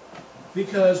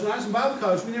 Because when I was in Bible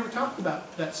college, we never talked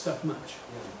about that stuff much.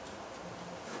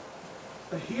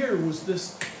 But here was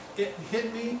this, it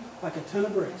hit me like a ton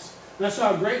of bricks. And I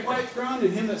saw a great white throne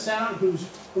and him that sat on it,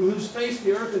 from whose face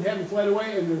the earth and heaven fled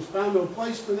away, and there was found no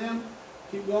place for them.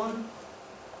 Keep going.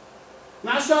 And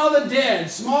I saw the dead,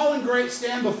 small and great,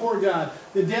 stand before God.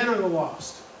 The dead are the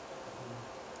lost.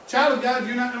 Child of God,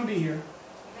 you're not going to be here.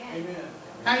 Amen.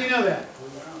 How do you know that?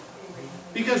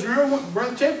 Because remember what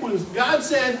Brother Tip, when God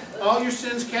said, all your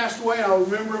sins cast away, I'll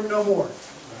remember them no more.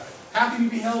 How can you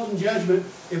be held in judgment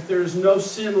if there is no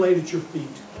sin laid at your feet?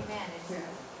 Amen.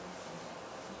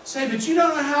 Say, but you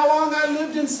don't know how long I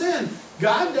lived in sin.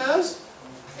 God does,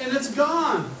 and it's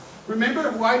gone.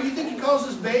 Remember, why do you think He calls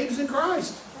us babes in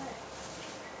Christ?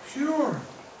 Pure.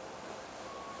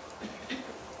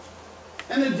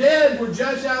 And the dead were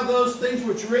judged out of those things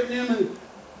which are written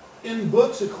in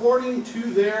books according to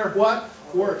their what?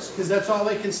 Works. Because that's all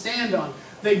they can stand on.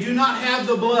 They do not have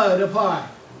the blood applied.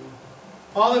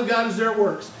 All they've got is their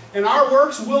works. And our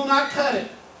works will not cut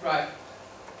it. Right.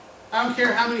 I don't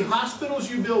care how many hospitals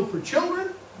you build for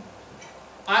children.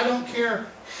 I don't care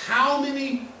how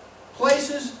many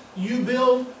places you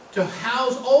build to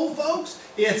house old folks.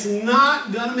 It's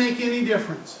not going to make any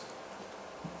difference.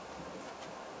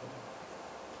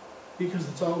 Because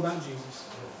it's all about Jesus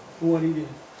and what He did.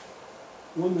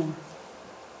 One more.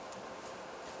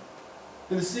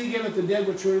 And the sea gave up the dead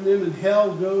which were in them, and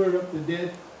hell delivered up the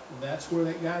dead. That's where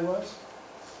that guy was.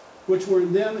 Which were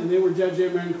in them, and they were judged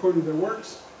every man according to their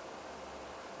works.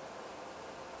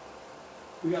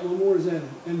 We got one more, is that it?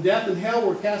 And death and hell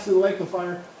were cast in the lake of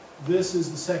fire. This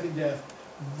is the second death.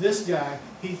 This guy,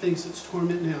 he thinks it's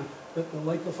torment now. But the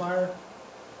lake of fire,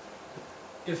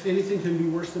 if anything can be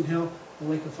worse than hell, the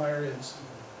lake of fire is.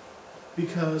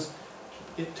 Because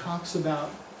it talks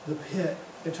about the pit.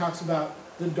 It talks about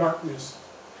the darkness.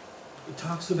 It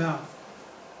talks about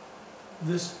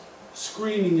this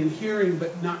screaming and hearing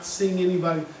but not seeing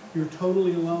anybody. You're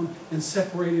totally alone and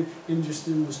separated and just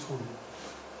in this torment.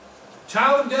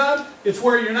 Child of God, it's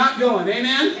where you're not going.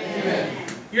 Amen? Amen.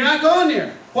 You're not going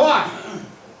there. Why?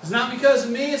 It's not because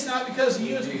of me. It's not because of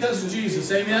you. It's because of Jesus.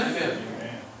 Amen?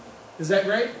 Amen. Is that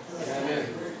great?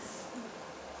 Amen.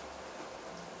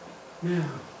 Now,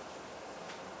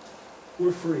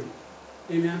 we're free.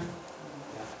 Amen?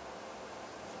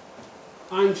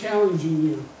 I'm challenging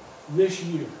you this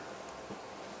year.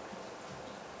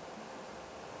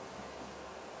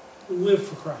 Live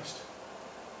for Christ.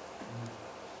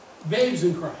 Babes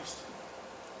in Christ.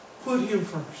 Put Him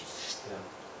first. Yeah.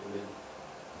 Amen.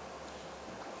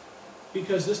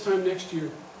 Because this time next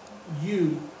year,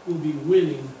 you will be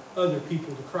winning other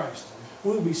people to Christ.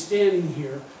 We'll be standing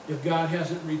here if God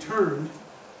hasn't returned,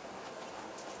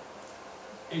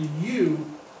 and you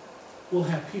will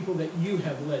have people that you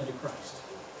have led to Christ.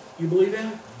 You believe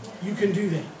that? You can do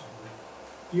that.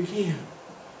 You can.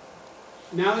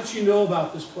 Now that you know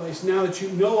about this place, now that you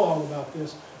know all about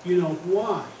this, you know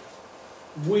why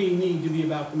we need to be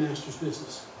about the Master's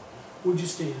business. Would you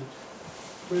stand?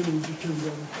 Brandon, would you come,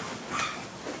 brother?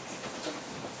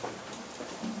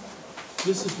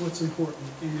 This is what's important.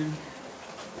 Amen.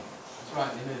 That's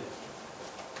right. Amen.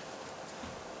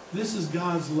 This is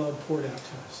God's love poured out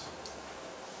to us.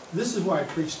 This is why I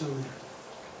preached on there.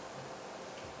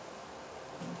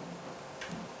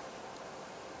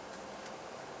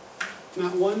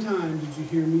 Not one time did you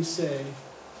hear me say,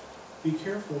 be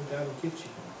careful, God will get you.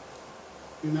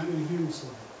 You're not going to hear me say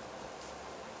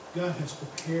that. God has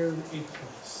prepared a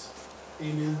place.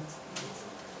 Amen.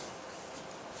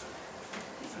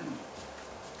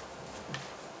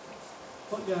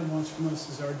 What God wants from us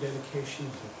is our dedication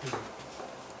to Him.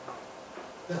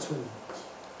 That's what He wants.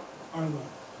 Our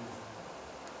love.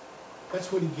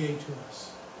 That's what He gave to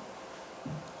us.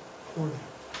 Poured out.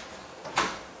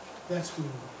 That's what He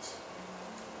wants.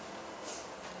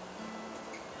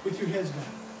 With your heads back.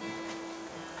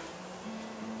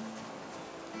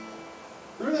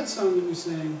 Remember that song that we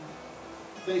sang?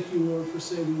 Thank you, Lord, for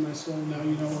saving my soul. Now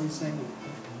you know where we sang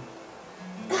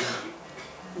it.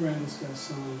 Brandon's got a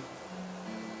song.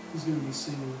 He's going to be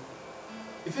singing.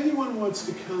 If anyone wants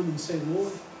to come and say,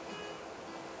 Lord,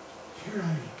 here I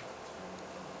am.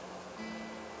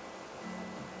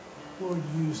 Lord,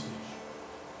 use me.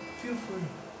 Feel free.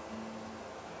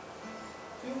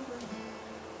 Feel free.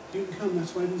 You can come.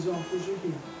 That's why these altars are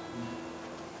here.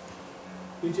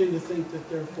 We tend to think that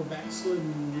they're for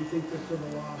backslidden. We think they're for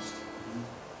the lost.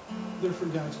 They're for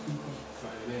God's people.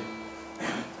 Amen.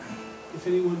 If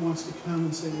anyone wants to come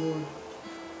and say, Lord,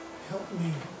 help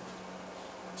me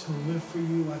to live for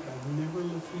you like I've never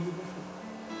lived for you before.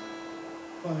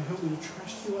 Father, help me to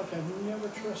trust you like I've never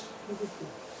trusted you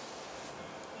before.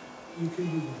 You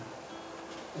can do that.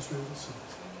 As Randall says.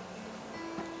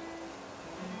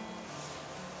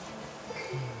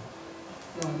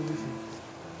 Father, we thank you.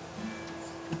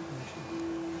 We praise you.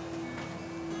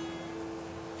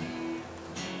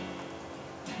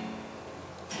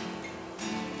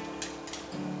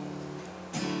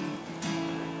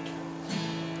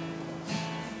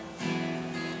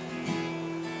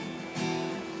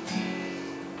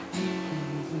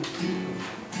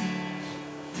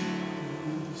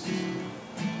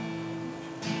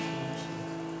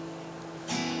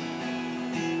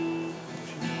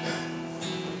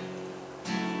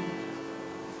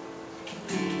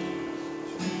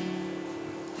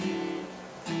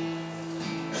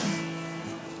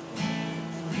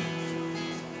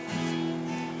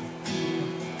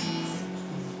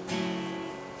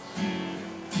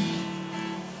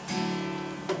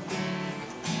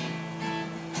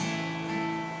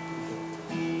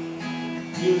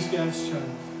 you as God's child,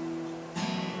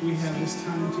 we have this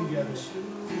time together.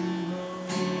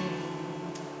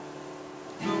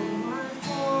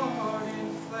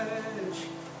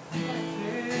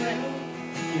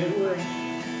 Get away.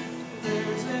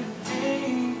 There's an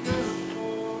anchor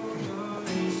for my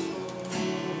soul.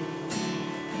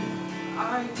 I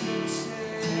can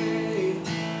say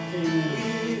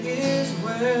it is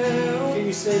well. Can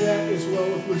you say that as well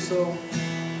with my soul?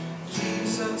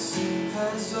 Jesus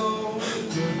has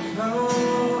overcome,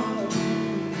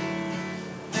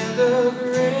 and the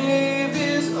grave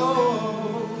is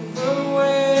overwhelmed.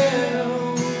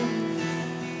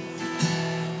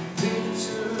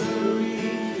 Victory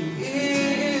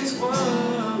is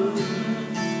won.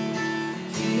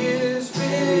 He is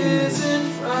risen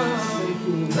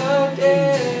from the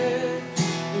dead,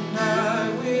 and I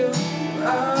will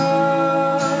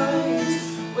rise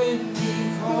when He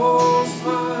calls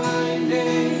my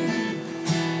name.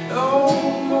 No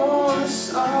more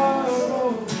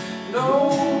sorrow, no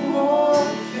more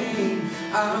pain.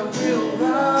 I will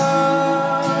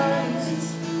rise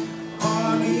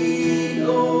on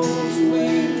eagle's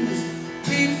wings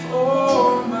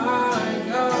before my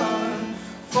God,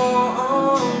 fall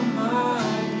on my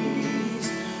knees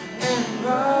and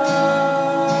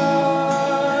rise.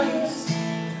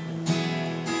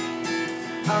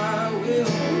 I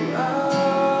will rise.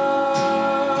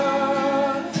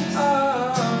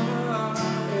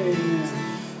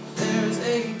 There's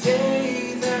a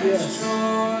day that's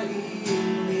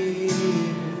drawing near,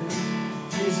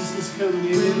 Jesus is coming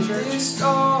in, when church. this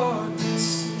darkness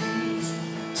seems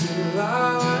to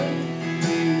lie,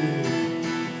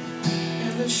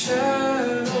 and the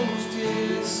shadows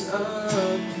disappear,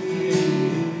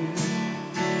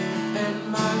 and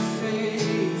my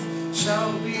faith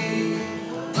shall be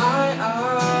my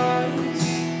eyes.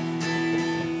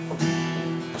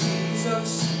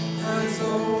 Jesus has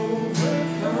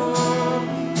overcome,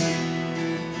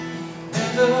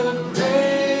 and the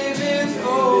grave is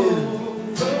overwhelmed.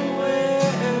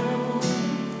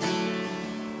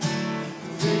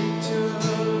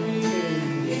 Victory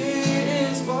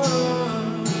is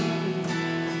won.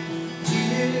 He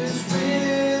is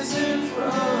risen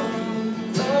from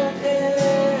the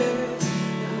dead,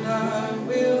 and I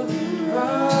will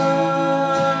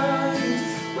rise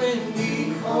when He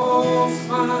calls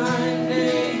my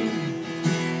name.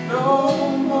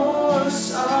 No more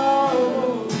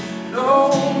sorrow,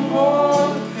 no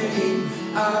more pain.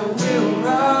 I will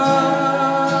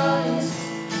rise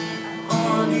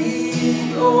on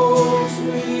eagle's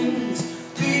wings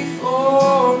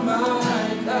before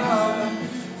my God,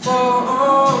 fall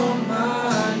on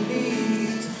my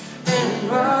knees and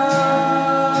rise.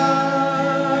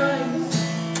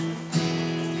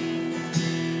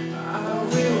 I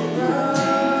will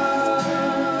rise.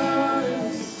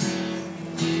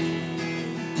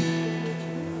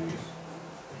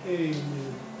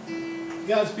 Amen.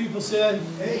 God's people said,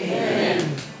 Amen.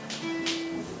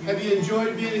 Have you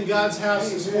enjoyed being in God's house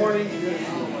this morning?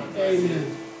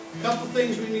 Amen. A couple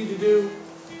things we need to do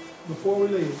before we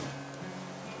leave.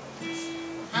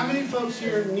 How many folks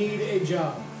here need a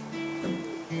job?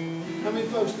 How many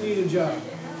folks need a job?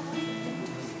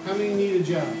 How many need a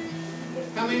job?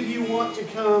 How many of you want to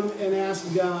come and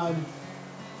ask God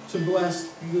to bless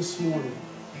this morning?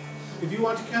 If you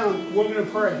want to come, we're going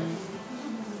to pray.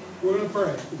 We're going to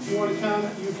pray. If you want to come,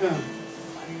 you come.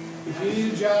 If you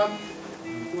need a job,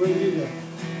 we're going to do that.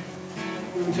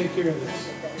 We're going to take care of this.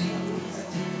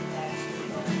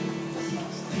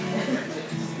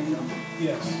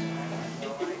 Yes.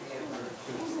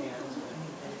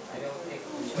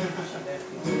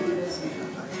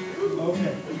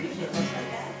 Okay.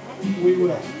 We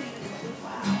will.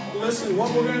 Listen,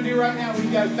 what we're going to do right now,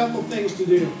 we've got a couple things to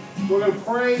do. We're going to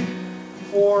pray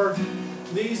for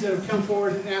these that have come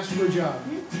forward and asked for a job.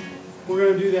 We're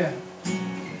going to do that.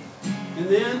 And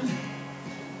then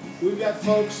we've got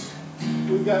folks,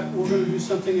 we're going to do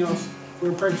something else. We're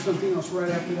going to pray for something else right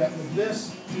after that. But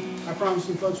this, I promised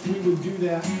some folks we would do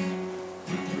that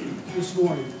this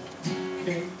morning.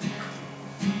 Okay?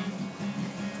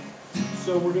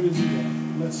 So we're going to do that.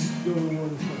 Let's go to the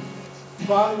Lord and pray.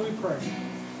 Father, we pray.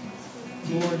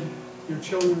 Lord, your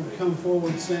children have come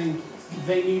forward saying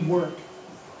they need work.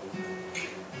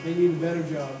 They need a better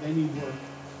job. They need work.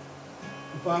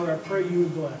 And Father, I pray you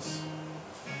would bless.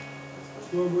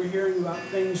 Lord, we're hearing about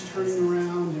things turning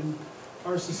around in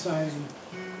our society.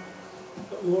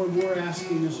 But Lord, we're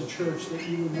asking as a church that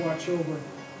you would watch over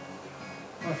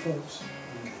our folks.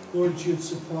 Lord, that you would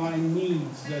supply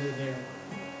needs that are there.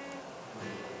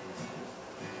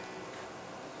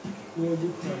 Lord, we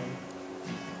pray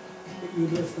that you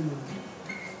would lift them up.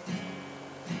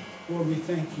 Lord, we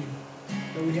thank you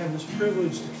that we have this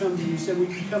privilege to come to you. You said we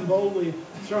can come boldly,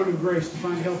 throne of grace, to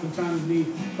find help in time of need.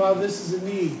 Father, this is a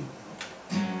need.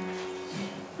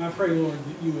 And I pray, Lord,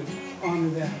 that you would honor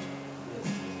that.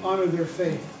 Honor their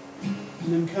faith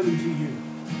and them coming to you.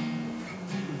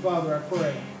 And Father, I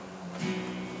pray,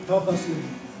 help us, Lord,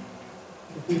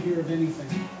 if we hear of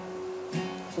anything,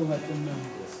 to let them know.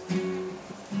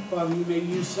 Father, you may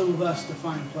use some of us to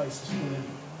find places for them.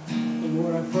 But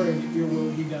Lord, I pray that your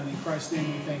will be done. In Christ's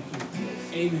name we thank you.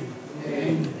 Amen.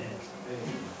 Amen.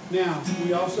 Now,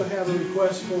 we also have a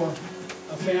request for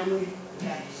a family,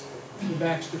 the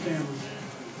Baxter family.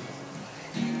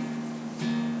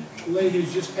 The lady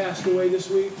has just passed away this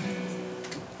week,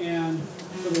 and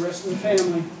for the rest of the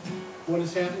family, what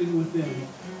is happening with them?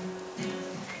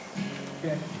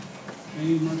 Okay.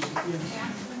 Any mercy?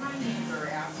 Yes. My neighbor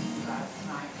asked me last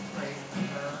night to pray for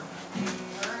her.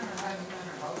 Her and her husband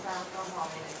are both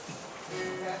alcoholics.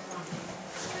 That's on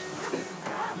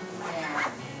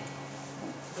and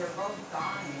they're both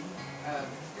dying of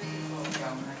physical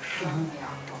ailments from the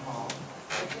alcohol.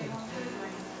 But they don't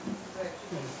drink. But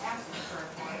she asked me for a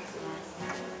place, and I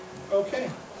said, Okay.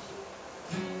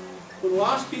 When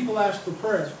lost people ask for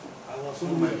prayer, I lost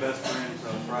one of my best friends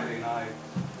on Friday night.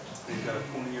 He's got a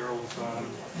 20-year-old son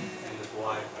and his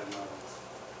wife, and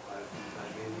I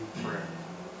gave him prayer.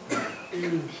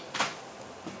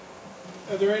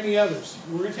 are there any others?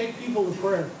 We're going to take people to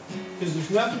prayer, because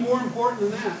there's nothing more important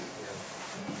than that.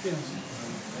 Yes.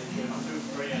 They can do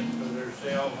praying for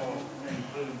themselves,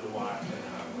 include the wife, and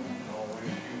always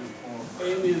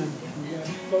use Amen. We got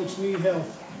folks need help.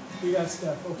 We got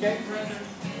stuff. Okay?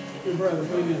 Your brother.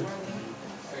 Amen.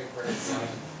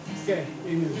 Okay.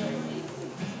 Amen.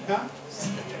 Huh?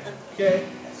 Okay.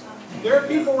 There are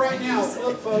people right now,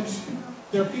 look folks,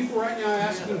 there are people right now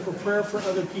asking for prayer for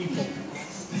other people.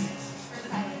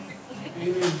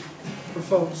 Amen. For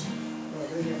folks.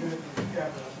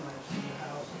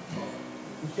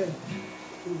 Okay.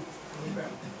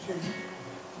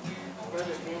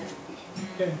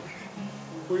 Okay.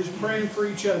 We're just praying for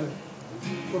each other.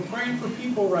 We're praying for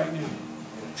people right now.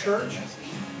 Church.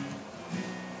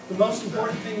 The most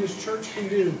important thing this church can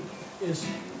do is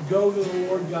go to the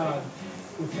Lord God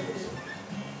with us.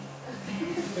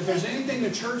 If there's anything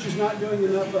the church is not doing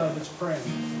enough of, it's praying.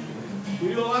 We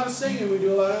do a lot of singing, we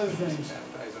do a lot of other things.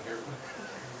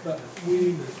 But we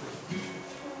need this.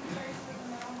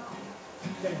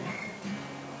 Okay.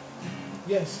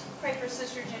 Yes. Pray for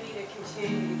Sister Jenny to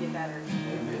continue to get better.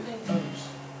 Others.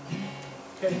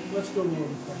 Okay, let's go to the Lord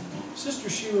in prayer. Sister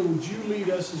Sheila, would you lead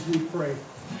us as we pray?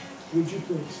 Would you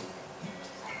please?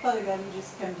 Father God, we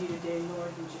just come to you today, Lord.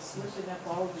 We just lifted up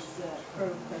all of these prayer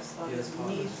requests, Father,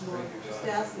 needs, Lord. We just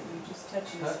ask that you just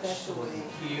touch in a special way.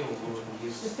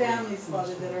 The families,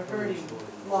 Father, that are hurting,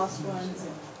 lost ones,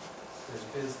 and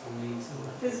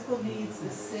physical needs, the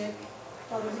sick.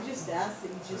 Father, we just ask that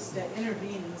you just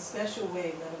intervene in a special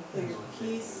way. Let them feel your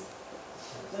peace.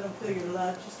 Let them feel your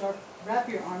love. Just wrap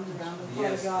your arms around them,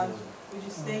 Father God. We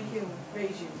just thank you and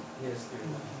praise you. Yes, dear.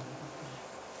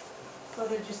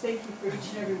 Father, just thank you for each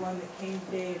and every one that came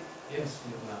today and Yes,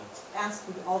 asked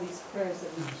for all these prayers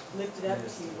that we lifted up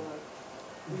to you, Lord.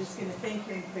 We're just going to thank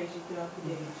you and praise you throughout the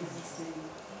day. In Jesus' name,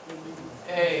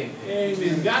 amen.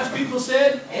 Amen. God's people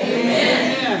said?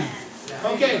 Amen.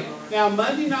 Okay, now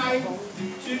Monday night,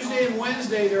 Tuesday and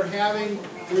Wednesday, they're having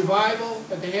revival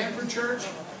at the Hanford Church.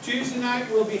 Tuesday night,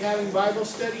 we'll be having Bible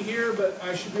study here, but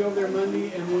I should be over there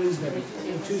Monday and Wednesday.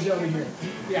 And Tuesday, I'll be here.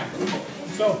 Yeah.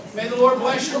 So, may the Lord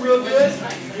bless you real good.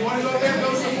 You want to go